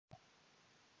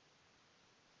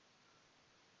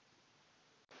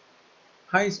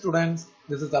Hi students,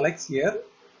 this is Alex here.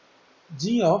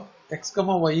 G of x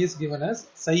comma y is given as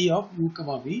psi of u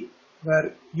comma v,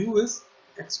 where u is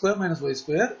x square minus y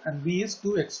square and v is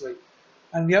 2xy.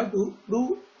 And we have to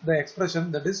prove the expression,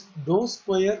 that is dou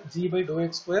square g by dou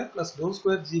x square plus dou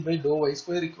square g by dou y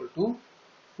square equal to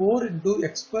 4 into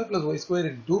x square plus y square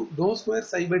into dou square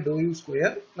psi by dou u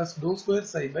square plus dou square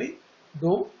psi by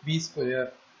dou v square.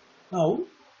 Now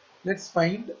let's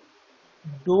find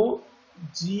dou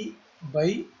g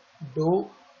by dou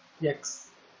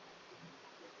x.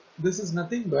 This is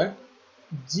nothing but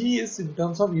g is in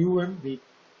terms of u and v.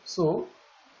 So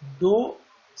dou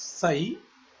psi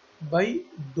by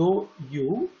dou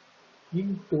u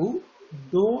into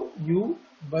dou u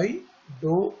by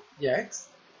dou x.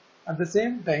 At the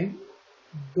same time,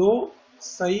 dou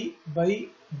psi by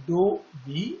dou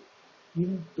v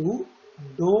into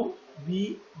dou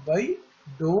v by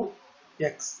dou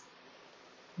x.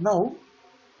 Now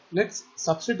let's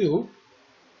substitute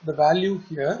the value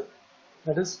here,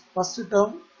 that is first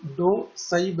term dou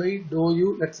psi by dou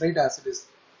u, let's write as it is.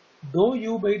 Dou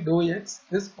u by dou x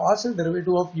is partial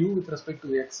derivative of u with respect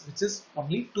to x, which is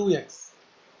only 2x.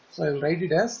 So I will write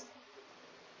it as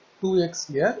 2x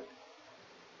here.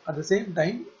 At the same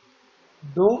time,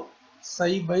 dou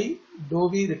psi by dou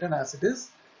v written as it is,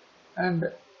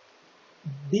 and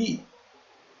d,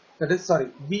 that is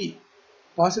v,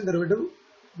 partial derivative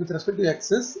with respect to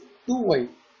x is 2y.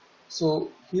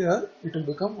 So here it will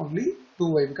become only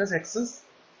 2y because x is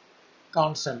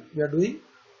constant. We are doing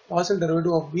partial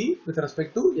derivative of v with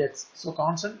respect to x. So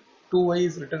constant 2y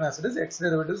is written as it is, x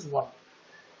derivative is 1.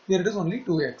 Here it is only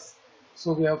 2x.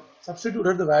 So we have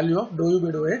substituted the value of dou u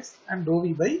by dou x and dou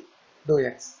v by dou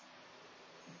x.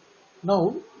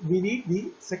 Now we need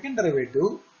the second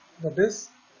derivative, that is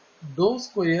dou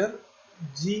square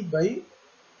g by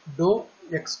dou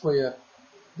x square.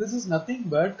 This is nothing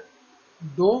but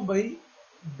dou by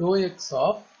dou x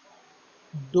of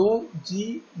dou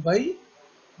g by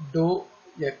dou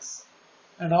x,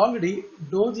 and already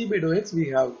dou g by dou x we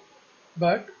have,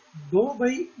 but dou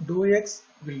by dou x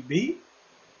will be,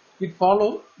 it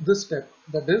follow this step,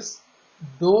 that is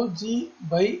dou g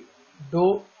by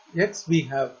dou x we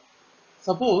have.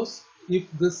 Suppose if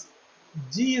this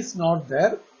g is not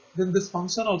there, then this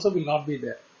function also will not be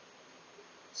there.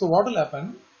 So what will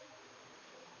happen?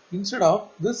 Instead of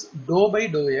this dou by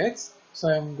dou x, so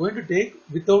I am going to take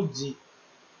without g,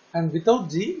 and without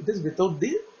g it is without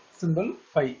the symbol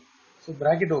phi. So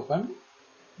bracket open.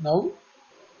 Now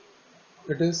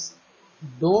it is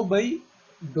dou by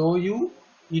dou u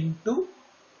into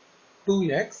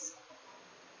 2x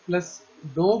plus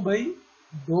dou by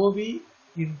dou v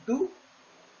into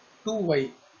 2y,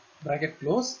 bracket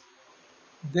close,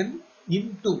 then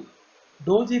into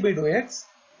dou g by dou x.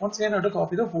 Once again I have to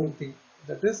copy the whole thing,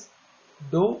 that is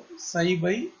dou psi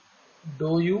by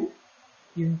dou u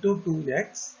into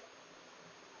 2x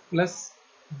plus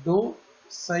dou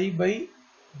psi by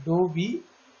dou v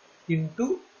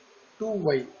into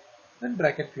 2y, then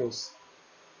bracket close.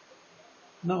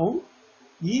 Now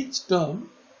each term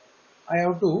I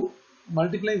have to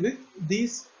multiply with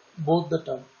these both the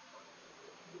term.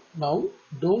 Now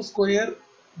dou square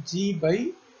g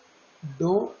by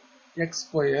dou x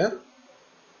square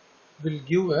will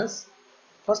give us,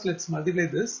 first let's multiply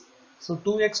this. So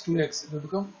 2x it will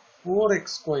become 4x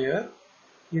square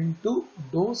into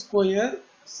dou square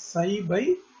psi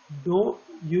by dou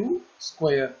u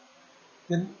square.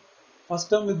 Then first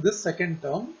term with this second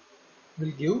term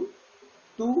will give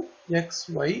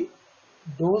 2xy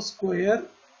dou square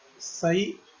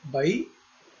psi by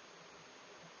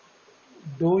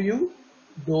dou u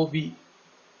dou v.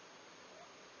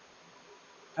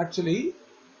 Actually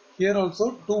here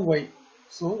also 2y,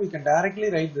 so we can directly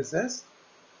write this as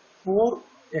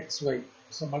 4xy.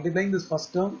 So multiplying this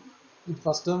first term with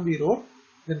first term we wrote,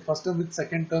 then first term with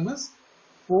second term is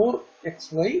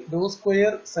 4xy dou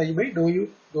square psi by dou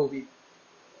u dou v.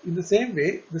 In the same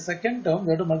way, the second term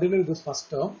we have to multiply with this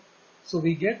first term, so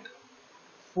we get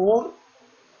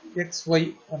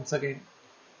 4xy once again.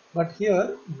 But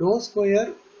here dou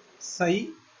square psi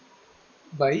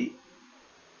by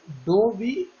dou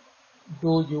v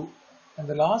dou u, and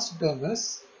the last term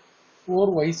is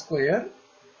 4y square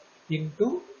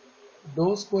into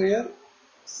dou square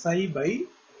psi by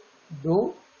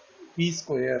dou v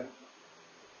square.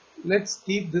 Let's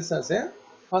keep this as a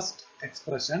first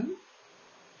expression.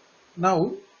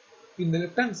 Now in the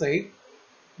left hand side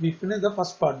we finish the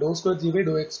first part, dou square g by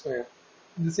dou x square.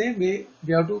 In the same way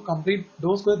we have to complete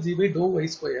dou square g by dou y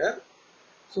square.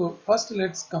 So first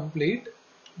let's complete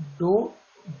dou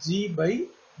g by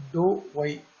dou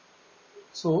y.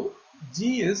 So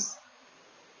g is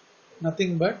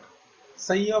nothing but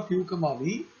psi of u comma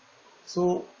v.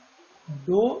 So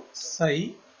dou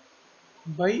psi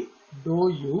by dou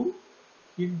u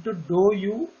into dou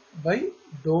u by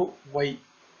dou y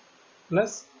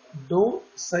plus dou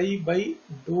psi by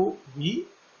dou v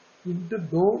into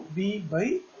dou v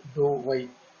by dou y.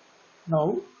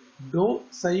 Now dou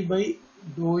psi by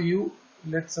dou u,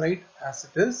 let's write as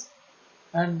it is,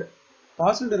 and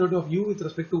partial derivative of u with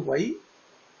respect to y.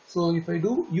 So if I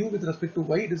do u with respect to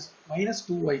y, it is minus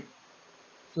 2y.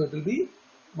 So it will be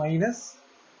minus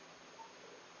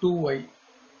 2y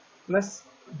plus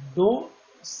dou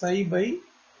psi by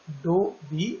dou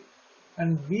v,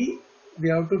 and v we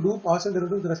have to do partial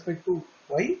derivative with respect to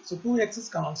y. So 2x is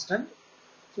constant.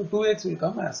 So 2x will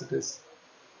come as it is.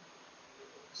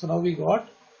 So now we got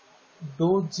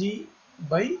dou g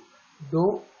by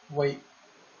dou y.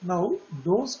 Now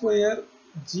dou square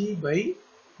g by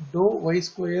dou y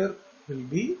square will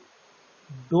be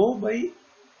dou by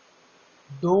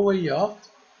dou y of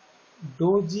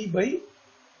dou g by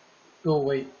dou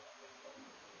y,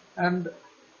 and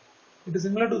it is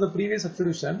similar to the previous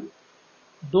substitution.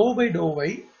 Dou by dou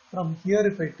y, from here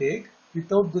if I take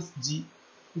without this g,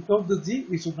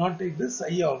 we should not take this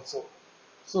psi also.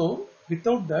 So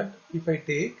without that, if I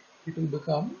take, it will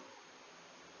become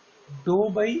dou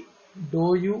by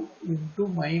dou u into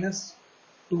minus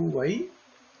 2y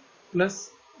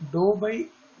plus dou by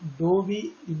dou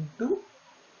v into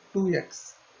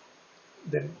 2x,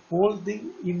 then whole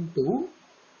thing into,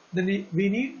 then we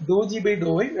need dou g by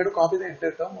dou y. We have to copy the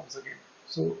entire term once again.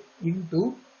 So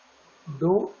into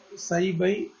dou psi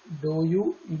by dou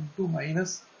u into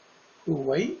minus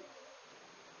 2y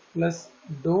plus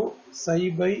dou psi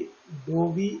by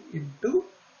dou v into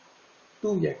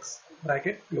 2x,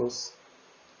 bracket close.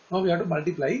 Now we have to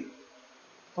multiply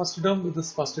first term with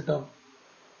this first term,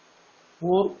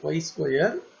 4y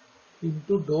square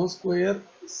into dou square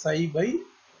psi by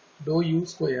dou u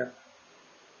square.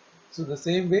 So the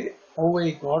same way how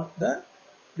I got the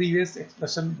previous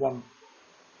expression 1.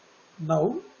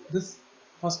 Now this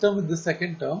first term with the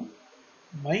second term,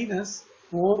 minus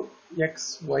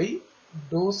 4xy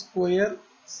dou square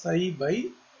psi by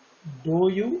dou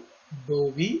u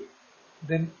dou v,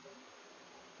 then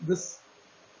this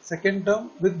second term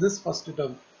with this first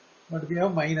term, but we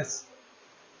have minus,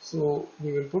 so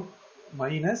we will put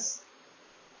minus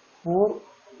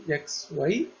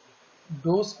 4xy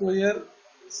dou square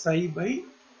psi by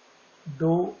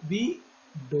dou v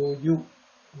dou u.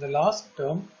 The last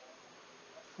term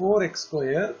 4x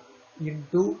square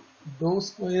into dou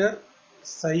square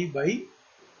psi by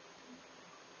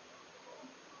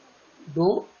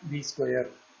dou v square.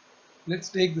 Let's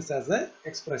take this as a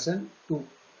expression 2.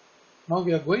 Now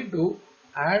we are going to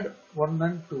add 1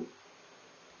 and 2.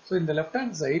 So in the left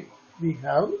hand side we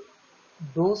have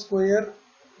dou square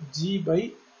g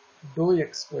by dou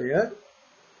x square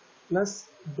plus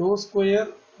dou square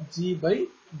g by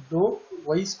dou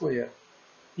y square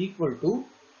equal to,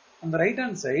 on the right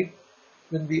hand side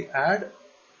when we add,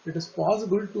 it is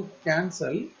possible to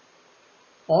cancel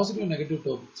positive and negative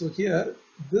term. So here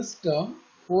this term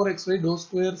 4xy dou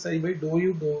square psi by dou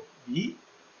u dou v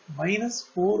minus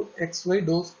 4xy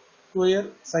dou square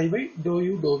psi by dou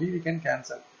u dou v we can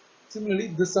cancel. Similarly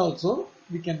this also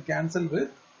we can cancel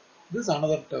with this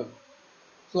another term.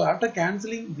 So after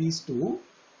cancelling these two,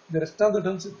 the rest of the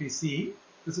terms if we see,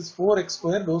 this is 4x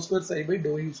square dou square psi by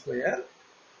dou u square,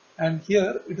 and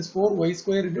here it is 4y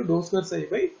square into dou square psi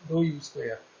by dou u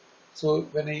square. So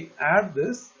when I add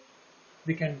this,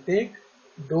 we can take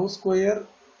dou square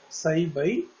psi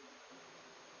by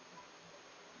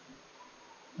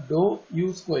dou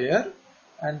u square,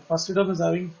 and first term is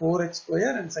having 4x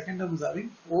square and second term is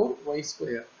having 4y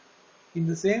square. In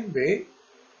the same way,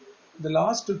 the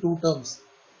last two terms,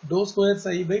 dou square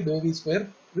psi by dou v square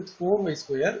with 4y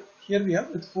square, here we have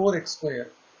with 4x square.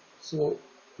 So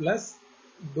plus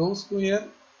dou square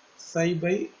psi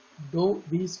by dou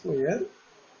v square,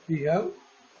 we have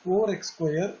 4x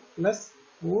square plus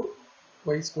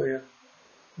 4y square.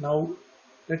 Now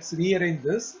let's rearrange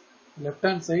this. Left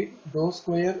hand side dou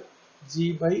square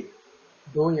g by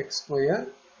dou x square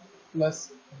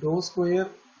plus dou square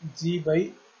g by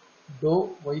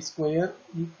dou y square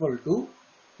equal to,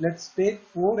 let's take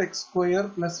 4x square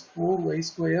plus 4y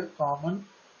square common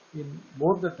in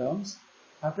both the terms.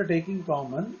 After taking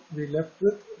common, we left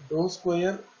with dou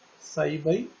square psi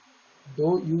by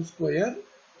dou u square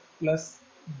plus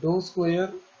dou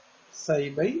square psi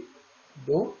by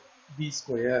dou v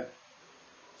square.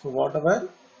 So whatever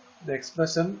the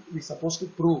expression we supposed to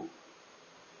prove,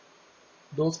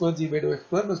 dou square g by dou x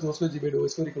square plus dou square g by dou y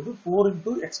square equal to 4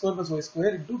 into x square plus y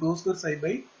square into dou square psi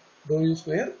by dou u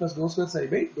square plus dou square psi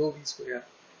by dou v square.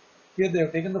 Here they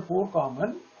have taken the 4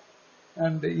 common,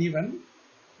 and even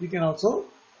we can also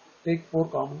take 4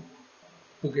 common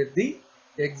to get the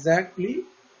exactly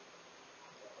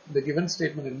the given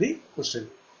statement in the question.